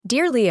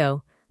Dear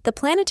Leo, the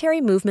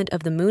planetary movement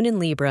of the moon in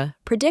Libra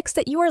predicts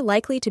that you are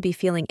likely to be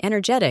feeling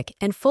energetic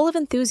and full of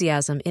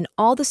enthusiasm in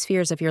all the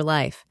spheres of your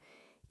life.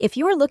 If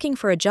you are looking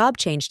for a job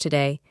change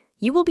today,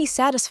 you will be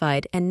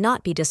satisfied and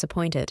not be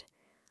disappointed.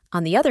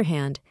 On the other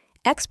hand,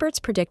 experts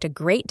predict a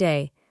great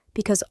day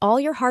because all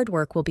your hard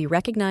work will be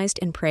recognized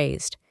and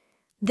praised.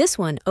 This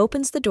one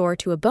opens the door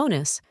to a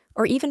bonus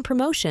or even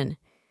promotion.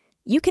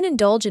 You can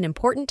indulge in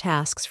important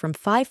tasks from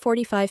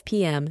 5:45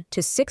 p.m.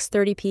 to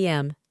 6:30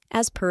 p.m.,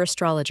 as per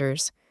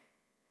astrologers.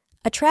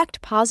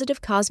 Attract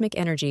positive cosmic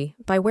energy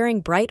by wearing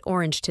bright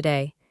orange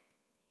today.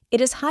 It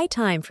is high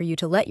time for you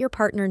to let your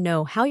partner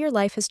know how your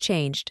life has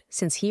changed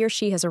since he or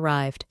she has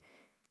arrived.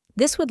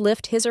 This would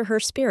lift his or her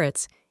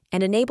spirits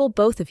and enable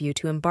both of you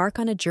to embark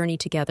on a journey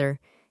together,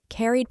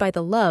 carried by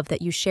the love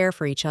that you share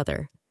for each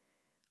other.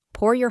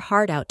 Pour your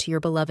heart out to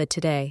your beloved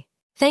today.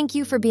 Thank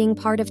you for being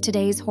part of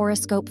today's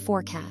horoscope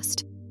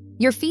forecast.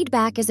 Your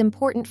feedback is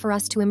important for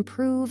us to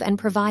improve and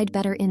provide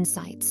better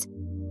insights.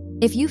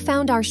 If you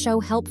found our show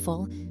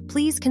helpful,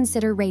 please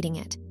consider rating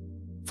it.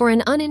 For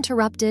an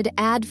uninterrupted,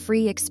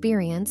 ad-free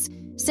experience,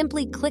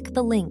 simply click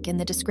the link in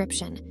the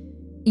description.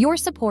 Your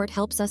support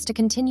helps us to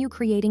continue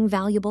creating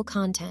valuable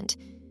content.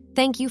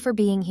 Thank you for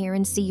being here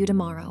and see you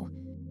tomorrow.